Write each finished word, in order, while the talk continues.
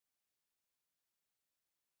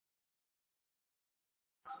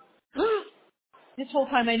This whole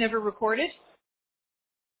time I never recorded?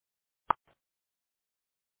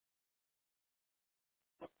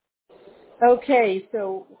 Okay,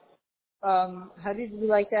 so how did you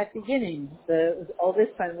like that beginning? All this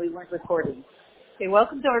time we weren't recording. Okay,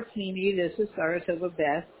 welcome to our community. This is Sarasota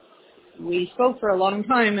Beth. We spoke for a long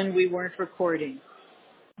time and we weren't recording.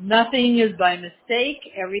 Nothing is by mistake.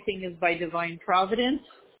 Everything is by divine providence.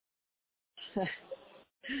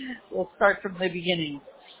 We'll start from the beginning.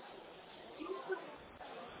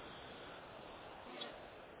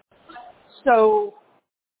 So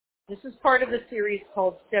this is part of a series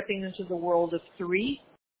called Stepping into the World of Three.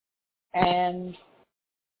 And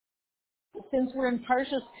since we're in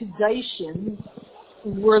Parshas Kedoshim,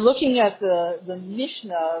 we're looking at the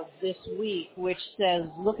Mishnah of this week, which says,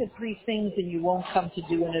 look at three things and you won't come to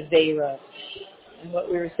do an Aveira. And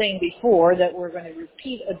what we were saying before that we're going to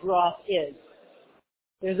repeat a drop is,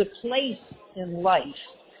 there's a place in life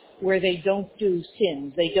where they don't do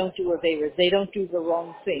sins, they don't do Aveiras, they don't do the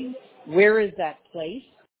wrong thing. Where is that place?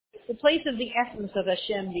 The place of the essence of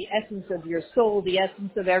Hashem, the essence of your soul, the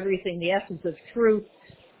essence of everything, the essence of truth.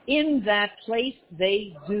 In that place,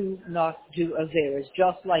 they do not do Aveiras.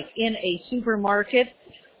 Just like in a supermarket,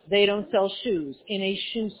 they don't sell shoes. In a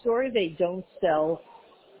shoe store, they don't sell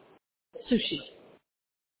sushi.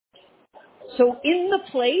 So in the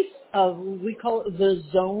place of, we call it the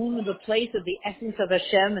zone, the place of the essence of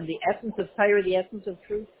Hashem and the essence of Torah, the essence of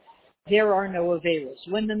truth, there are no Aveiras.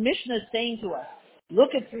 When the Mishnah is saying to us,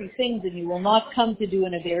 look at three things and you will not come to do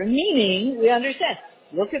an Aveira, meaning, we understand,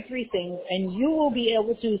 look at three things and you will be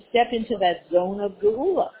able to step into that zone of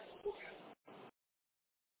Geula.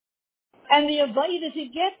 And the Avaida to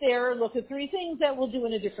get there, look at three things that we'll do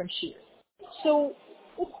in a different sheet. So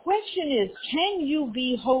the question is, can you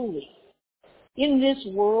be holy in this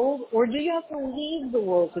world, or do you have to leave the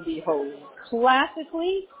world to be holy?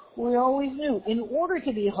 Classically, we always knew, in order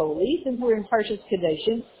to be holy, since we're in Parshas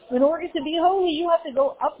Kedoshim, in order to be holy, you have to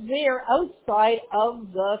go up there outside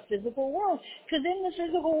of the physical world. Because in the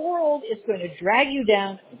physical world, it's going to drag you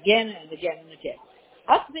down again and again and again.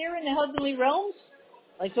 Up there in the heavenly realms,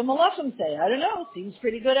 like the Malachim say, I don't know, seems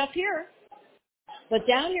pretty good up here. But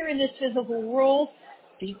down here in this physical world,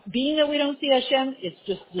 being that we don't see Hashem, it's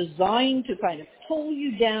just designed to kind of pull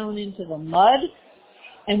you down into the mud.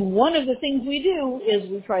 And one of the things we do is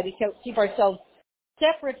we try to keep ourselves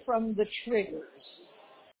separate from the triggers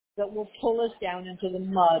that will pull us down into the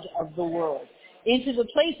mud of the world, into the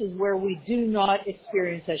places where we do not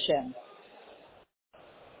experience Hashem.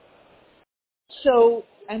 So,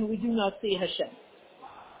 and we do not see Hashem.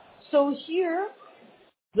 So here,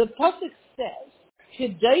 the pasuk says,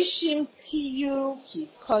 Kedoshim tiyu ki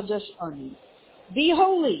kadosh ani. Be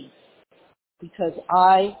holy, because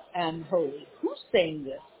I am holy. Who's saying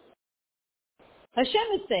this? Hashem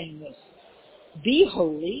is saying this. Be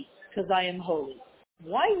holy, because I am holy.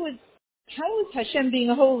 How is Hashem being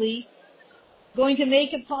holy going to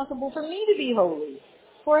make it possible for me to be holy?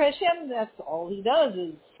 For Hashem, that's all he does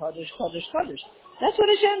is kadosh, kadosh, kadosh. That's what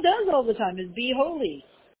Hashem does all the time, is be holy.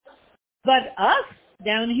 But us,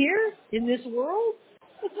 down here, in this world,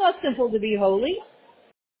 it's not simple to be holy.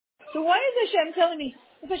 So why is Hashem telling me,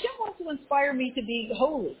 if Hashem wants to inspire me to be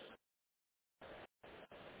holy,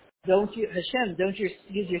 don't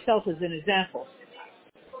use yourself as an example.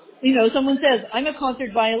 You know, someone says, I'm a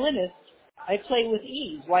concert violinist. I play with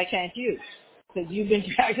ease. Why can't you? Because you've been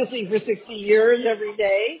practicing for 60 years every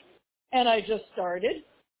day, and I just started.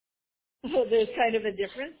 So there's kind of a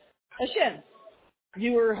difference. Hashem,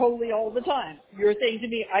 you are holy all the time. You're saying to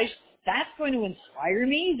me, that's going to inspire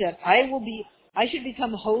me that I should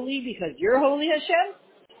become holy because you're holy, Hashem?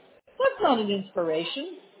 That's not an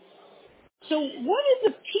inspiration. So what is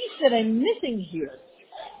the piece that I'm missing here?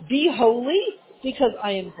 Be holy because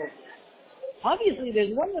I am holy. Obviously,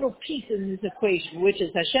 there's one little piece in this equation, which is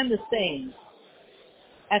Hashem is saying,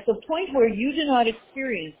 at the point where you do not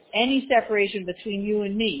experience any separation between you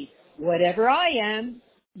and me, whatever I am,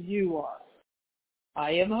 you are.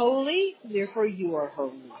 I am holy, therefore you are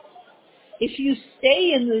holy. If you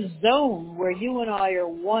stay in the zone where you and I are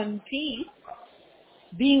one piece,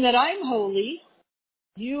 being that I'm holy,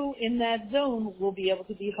 you in that zone will be able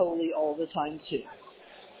to be holy all the time too.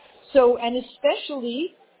 So, and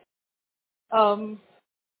especially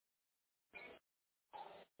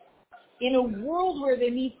in a world where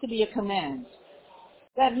there needs to be a command.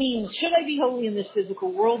 That means, should I be holy in this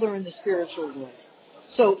physical world or in the spiritual world?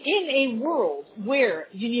 So in a world where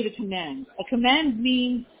you need a command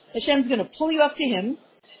means Hashem's going to pull you up to Him,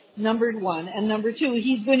 number one, and number two,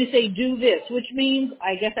 He's going to say, do this, which means,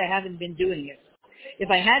 I guess I haven't been doing it. If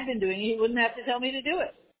I had been doing it, He wouldn't have to tell me to do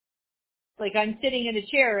it. Like I'm sitting in a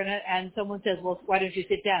chair and someone says, well, why don't you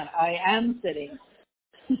sit down? I am sitting.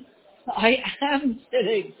 I am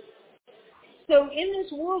sitting. So in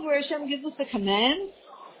this world where Hashem gives us a command,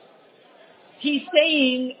 He's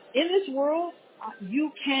saying, in this world,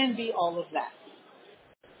 you can be all of that.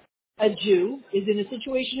 A Jew is in a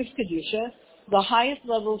situation of Kedusha, the highest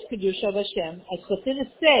level of Kedusha of Hashem. As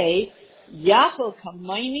Chassidus say, Yachol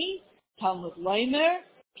Kamaini, Talmud Leimer,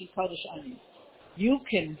 Ki Kadosh Ani. You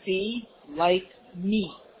can be like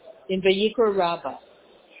me. In Vayikra Rabbah.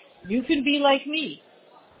 You can be like me.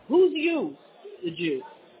 Who's you? The Jew.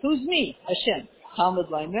 Who's me? Hashem. Talmud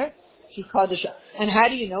Leimer, Ki Kadosh Ani. And how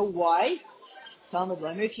do you know why? Talmud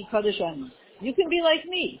Leimer, Ki Kadosh Ani. You can be like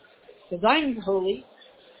me. Because I'm holy.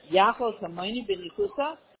 Yachol Kamaini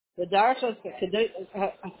B'Nikusa, the Darshas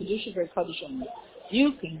Kedusha V'Kadosh Ani.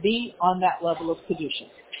 You can be on that level of Kedusha.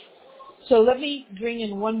 So let me bring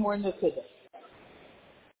in one more Nekudah.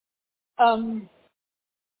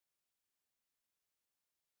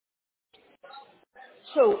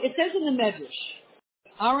 So it says in the Medrash,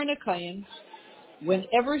 Aaron HaKohen,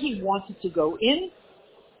 whenever he wanted to go in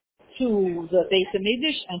to the Beis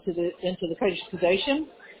HaMikdash and into the Kodesh Kodashim,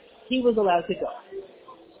 he was allowed to go.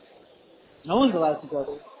 No one's allowed to go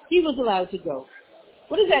there. He was allowed to go.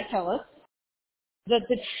 What does that tell us? That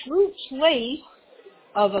the true place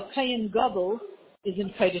of a Kohen Gadol is in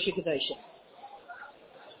Kodesh Kodashim.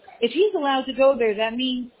 If he's allowed to go there, that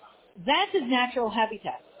means that's his natural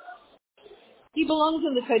habitat. He belongs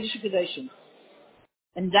in the Kodesh Kodashim.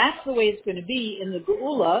 And that's the way it's going to be in the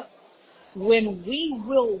Geula, when we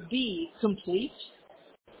will be complete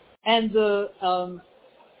and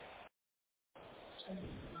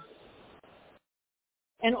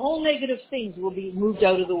and all negative things will be moved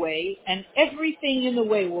out of the way and everything in the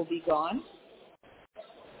way will be gone.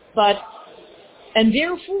 And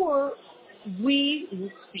therefore he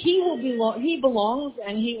belongs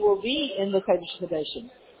and he will be in the Kodesh Kodashim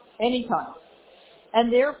anytime.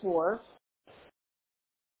 And therefore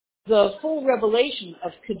the full revelation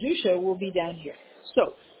of Kedusha will be down here.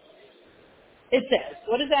 So, it says,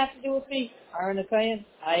 what does that have to do with me? Aaron HaKohen?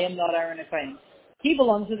 I am not Aaron HaKohen. He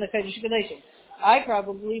belongs in the Kodesh Kodashim. I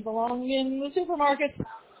probably belong in the supermarket,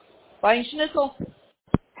 buying schnitzel.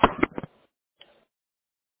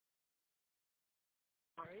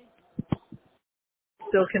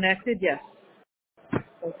 Still connected? Yes.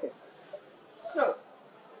 Okay. So,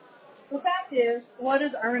 the fact is, what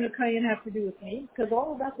does Aaron HaKohen have to do with me? Because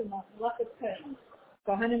all of us are not Lachav Kohen,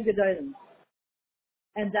 Kohanim Gedolim.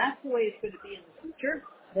 And that's the way it's going to be in the future.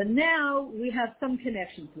 But now we have some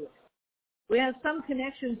connection to it. We have some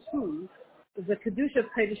connection to the Kedusha of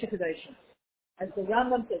Kodesh Kodashim. As the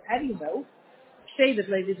Rambam says, how do you know? Shevet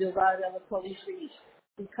Levi Dilvad El Kol Ish V'ish.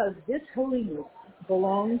 Because this holiness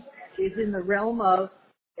is in the realm of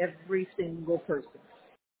every single person.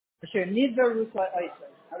 Asher Nidvaru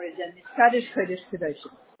Ha'Oisei, Harezen Nitzkadosh Kodesh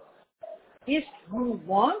Kodashim. If you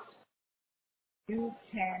want, you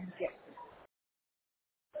can get it.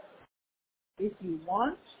 If you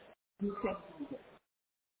want, you can do it.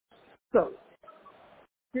 So,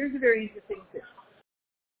 here's a very interesting thing.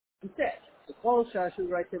 He said, the Paul Shashu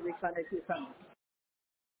writes every Kana.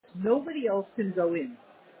 Nobody else can go in.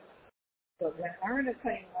 But when Aaron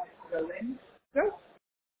HaKohen wants to go in, go.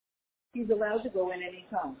 He's allowed to go in any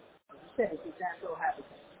time. As he said, it's his natural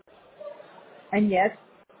habitat. And yet,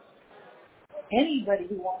 anybody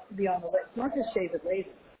who wants to be on the list, not just Shevet Levi,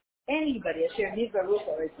 anybody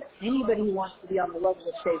who wants to be on the level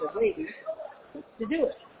of Shevet Levi, to do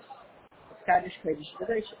it. It's Kaddish Kodesh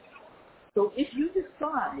Kodashim. So if you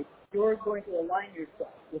decide you're going to align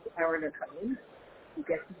yourself with Aaron HaKohen, you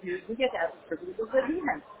get to have the privileges that he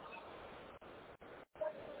has.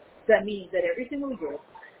 That means that every single year,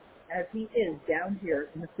 as he is down here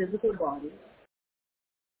in the physical body,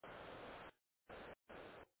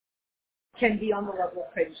 can be on the level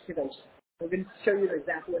of Kodesh Kodashim. We're going to show you an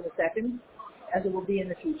example in a second, as it will be in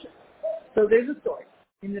the future. So there's a story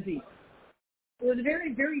in the Bible. It was a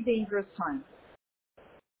very, very dangerous time.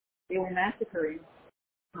 They were massacring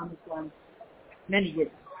Muslims many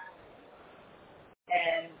years.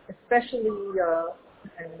 And especially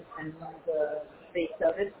and the Beis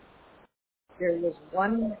David, there was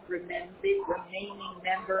one remaining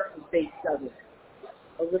member of Beis David,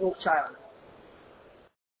 a little child,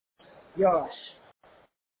 Yosh.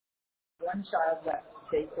 One child left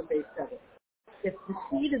from Beis David. If the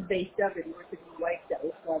seed of Beis David were to be wiped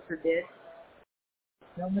out, God forbid,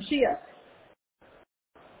 no Mashiach.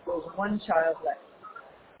 There was one child left.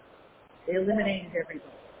 They eliminated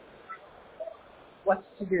everybody. What's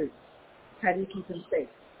to do? How do you keep them safe?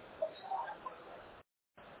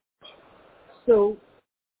 So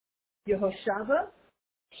Yehoshua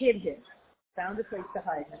hid him, found a place to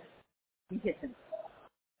hide him. He hid him.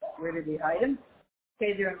 Where did he hide him?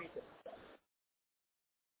 Cheder HaMitzvah.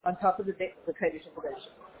 On top of the Kodesh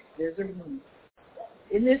HaKodashim. There's a room.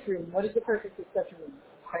 In this room, what is the purpose of such a room?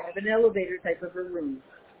 Kind of an elevator type of a room.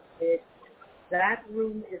 That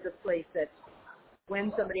room is a place that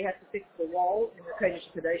when somebody has to fix the wall in the Kodesh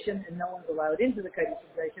HaKodashim and no one's allowed into the Kodesh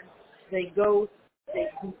HaKodashim, they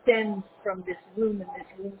descend from this room, and this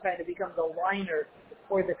room kind of becomes a liner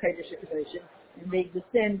for the Kodesh HaKodashim, and they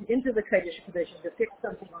descend into the Kodesh HaKodashim to fix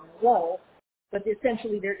something on the wall, but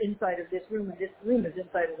essentially they're inside of this room, and this room is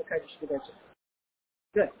inside of the Kodesh HaKodashim.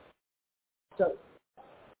 Good. So,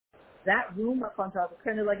 that room up on top is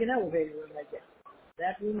kind of like an elevator room, I guess.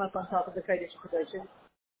 That room up on top of the Kodesh HaKodashim,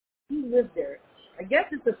 he lived there. I guess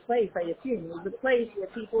it's a place, I assume. It's a place where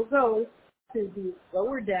people go to be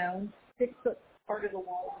lowered down, fix part of the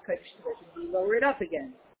wall of the Kodesh HaKodashim, and lower it up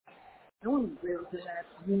again. No one lives in that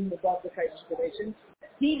room above the Kodesh HaKodashim.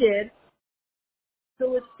 He did.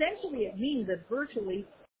 So essentially it means that virtually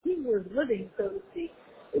he was living, so to speak.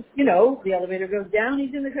 You know, the elevator goes down,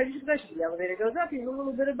 he's in the Kodesh HaKodashim. The elevator goes up, he's a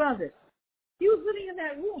little bit above it. He was living in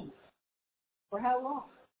that room. For how long?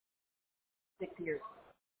 6 years.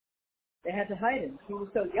 They had to hide him. He was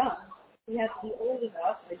so young. He had to be old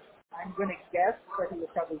enough, I'm going to guess, that he was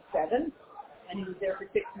probably 7. And he was there for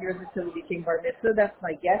 6 years until he became Bar Mitzvah. That's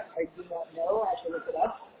my guess. I do not know. I should look it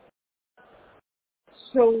up.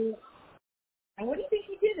 So, and what do you think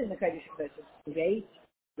he did in the Kodesh HaKodashim? He ate,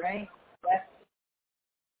 drank, slept.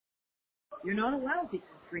 You're not allowed to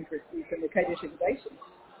drink or sleep in the Kodesh HaKodashim.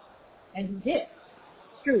 And he did.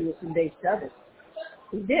 It's true, it's in Beis David.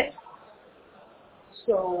 He did.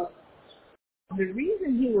 So, the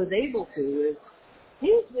reason he was able to is,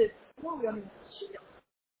 he's this Mashiach.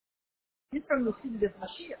 He's from the seed of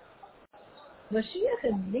Mashiach. Mashiach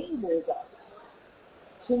enables us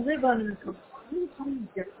to live on a completely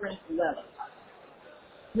different level.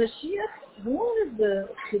 Mashiach, one of the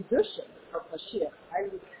traditions of Mashiach, I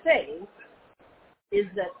would say, is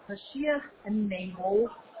that Mashiach enables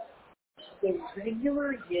the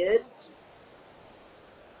regular Yid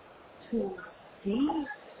to be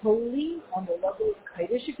holy on the level of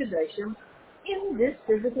Kodesh HaKodashim in this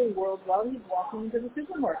physical world while he's walking into the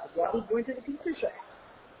supermarket, while he's going to the pizza shop.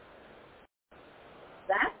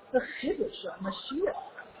 That's the Chiddush of Mashiach,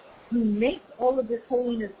 who makes all of this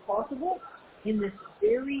holiness possible in this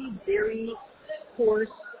very, very coarse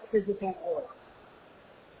physical world.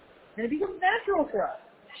 And it becomes natural for us.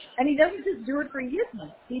 And he doesn't just do it for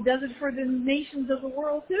Yidden. He does it for the nations of the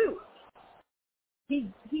world too.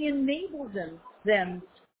 He enables them,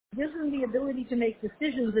 gives them the ability to make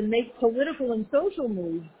decisions and make political and social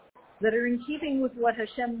moves that are in keeping with what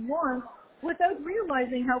Hashem wants without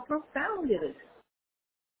realizing how profound it is.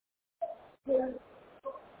 So,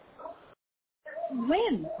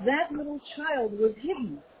 when that little child was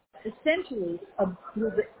hidden, essentially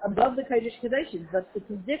above the Kodesh HaKodashim, but it's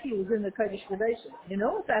as if he was in the Kodesh HaKodashim. You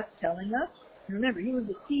know what that's telling us? Remember, he was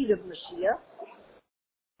the seed of Mashiach.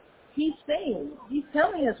 He's saying, he's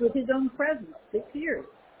telling us with his own presence, 6 years,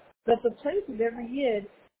 that the place of every Yid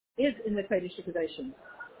is in the Kodesh HaKodashim.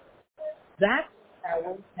 That's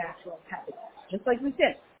our natural habitat. Just like we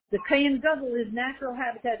said, the Kohen Gadol, his natural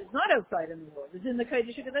habitat is not outside in the world, it's in the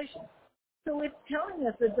Kodesh HaKodashim. So it's telling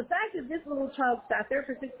us that the fact that this little child sat there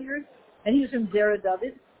for 6 years, and he was from Zerah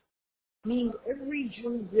David, means every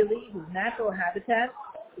Jew really, whose natural habitat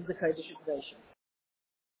is the Kodesh HaKodashim.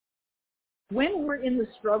 When we're in the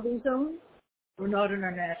struggle zone, we're not in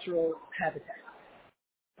our natural habitat.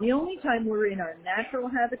 The only time we're in our natural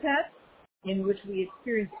habitat, in which we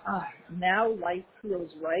experience, now life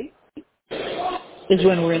feels right, is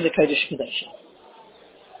when we're in the Kodesh HaKodashim.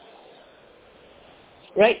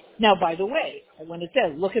 Right? Now, by the way, when it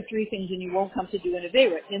says, look at 3 things and you won't come to do an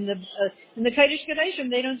Aveira, in the Kodesh HaKodashim,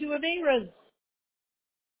 they don't do Aveiras.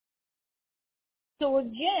 So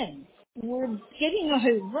again, we're getting a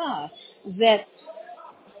hurrah that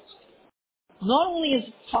not only is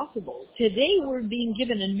it possible, today we're being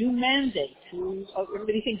given a new mandate.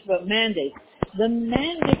 Everybody thinks about mandates. The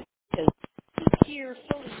mandate is to be here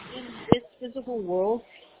fully in this physical world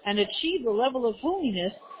and achieve the level of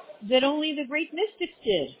holiness that only the great mystics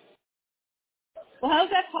did. Well, how's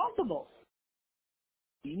that possible?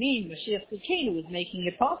 You mean Mashiach Tzidkenu is making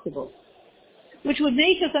it possible, which would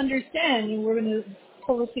make us understand, and we're going to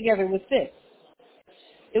pull this together with this.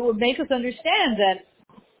 It would make us understand that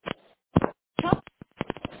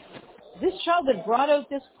this child that brought out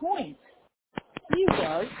this point, he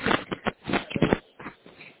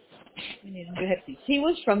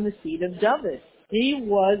was from the seed of David. He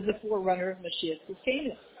was the forerunner of Mashiach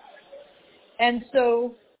Tzidkenu. And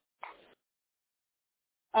so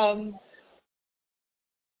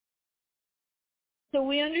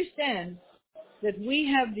we understand that we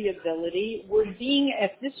have the ability, we're being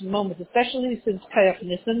at this moment, especially since Kayach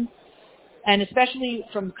Nissen, and especially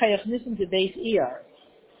from Kayach Nissen to Beis Iyar,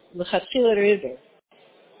 L'Chatchila River,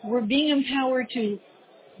 we're being empowered to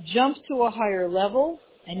jump to a higher level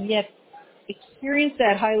and yet experience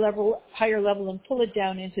that higher level and pull it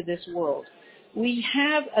down into this world. We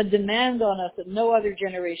have a demand on us that no other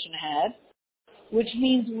generation had, which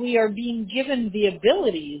means we are being given the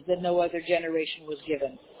abilities that no other generation was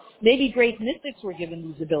given. Maybe great mystics were given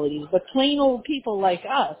these abilities, but plain old people like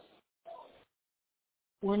us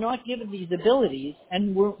were not given these abilities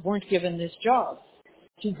and weren't given this job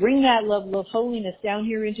to bring that level of holiness down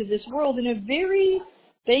here into this world in a very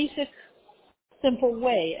basic, simple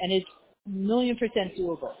way, and it's 1,000,000%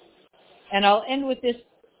 doable. And I'll end with this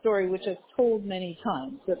story, which I've told many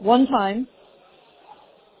times. That one time,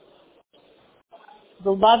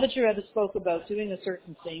 the Lubavitcher Rebbe spoke about doing a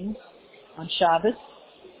certain thing on Shabbos,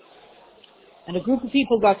 and a group of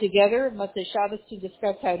people got together, Motzei Shabbos, to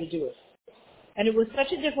discuss how to do it. And it was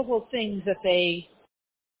such a difficult thing that they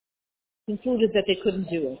concluded that they couldn't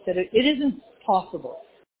do it, that it isn't possible.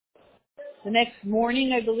 The next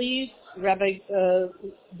morning, I believe, the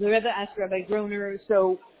Rebbe asked Rabbi Groner,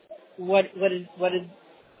 so what's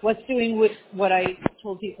doing with what I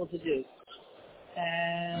told people to do?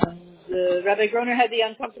 And Rabbi Groner had the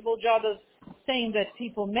uncomfortable job of saying that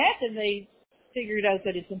people met and they figured out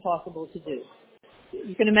that it's impossible to do.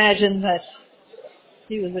 You can imagine that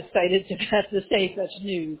he was excited to have to say such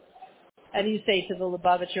news. How do you say to the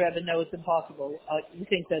Lubavitcher Rebbe, no, it's impossible? You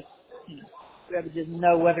think that, the Rebbe didn't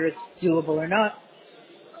know whether it's doable or not.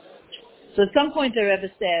 So at some point the Rebbe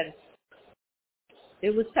said,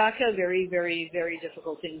 it was taka a very, very, very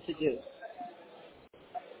difficult thing to do.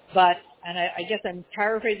 But, and I guess I'm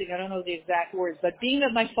paraphrasing, I don't know the exact words, but being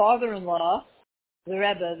that my father-in-law, the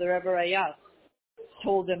Rebbe Rayas,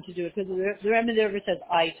 told them to do it, because the Rebbe never says,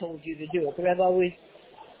 I told you to do it. The Rebbe always,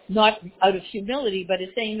 not out of humility, but is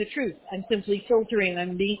saying the truth. I'm simply filtering,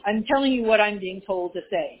 I'm telling you what I'm being told to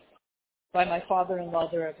say by my father-in-law,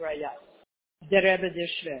 the Rebbe Rayas, the Rebbe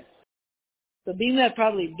Dishver. So being that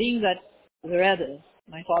the Rebbe,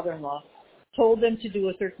 my father-in-law, told them to do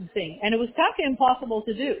a certain thing, and it was taka impossible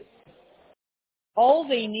to do. All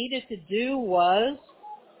they needed to do was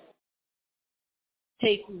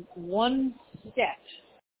take one step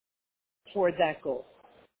toward that goal.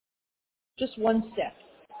 Just one step.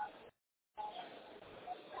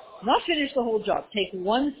 Not finish the whole job. Take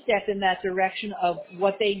one step in that direction of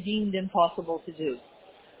what they deemed impossible to do.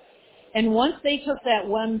 And once they took that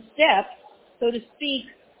one step, so to speak,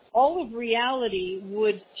 all of reality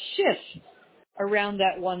would shift around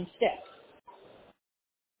that one step.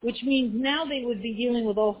 Which means now they would be dealing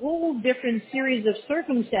with a whole different series of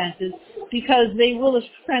circumstances because they will have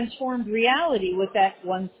transformed reality with that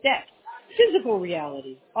one step. Physical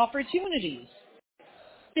reality, opportunities,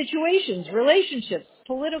 situations, relationships,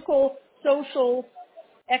 political, social,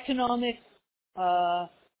 economic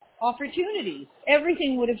opportunities.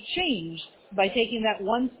 Everything would have changed by taking that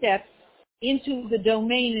one step into the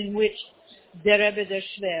domain in which the Rebbe de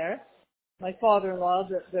Shver, my father-in-law,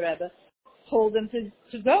 the Rebbe, told them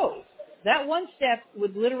to go. That one step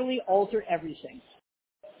would literally alter everything.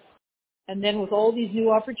 And then with all these new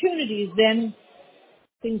opportunities, then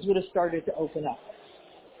things would have started to open up.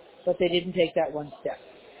 But they didn't take that one step.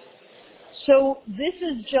 So this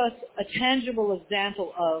is just a tangible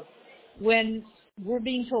example of when we're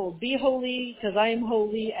being told, be holy because I am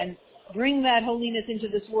holy, and bring that holiness into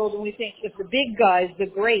this world, and we think if the big guys, the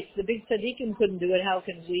greats, the big tzaddikim couldn't do it, how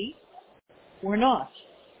can we? We're not.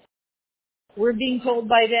 We're being told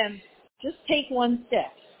by them, just take one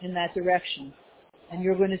step in that direction, and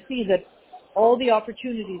you're going to see that all the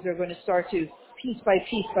opportunities are going to start to, piece by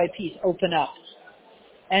piece by piece, open up.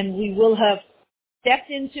 And we will have stepped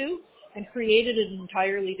into and created an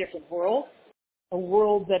entirely different world, a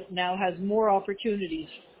world that now has more opportunities,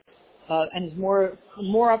 and more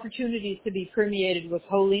opportunities to be permeated with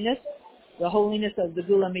holiness, the holiness of the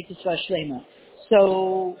Gula Mitzvah Shlema.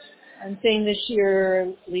 So I'm saying this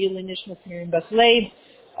year, Leila Nishmas Miriam Basleib,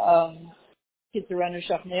 Kitzuranu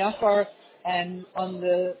Shachne Afar, and on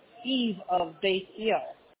the eve of Beis Iyar,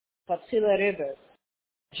 Chatchila River,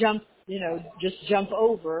 jump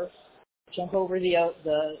over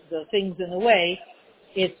the things in the way.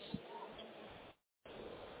 It's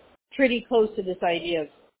pretty close to this idea of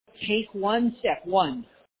take one step,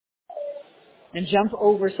 and jump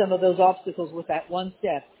over some of those obstacles with that one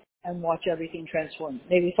step and watch everything transform.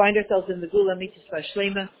 May we find ourselves in the Gula Mitzvah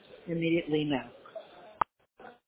Shlema immediately now.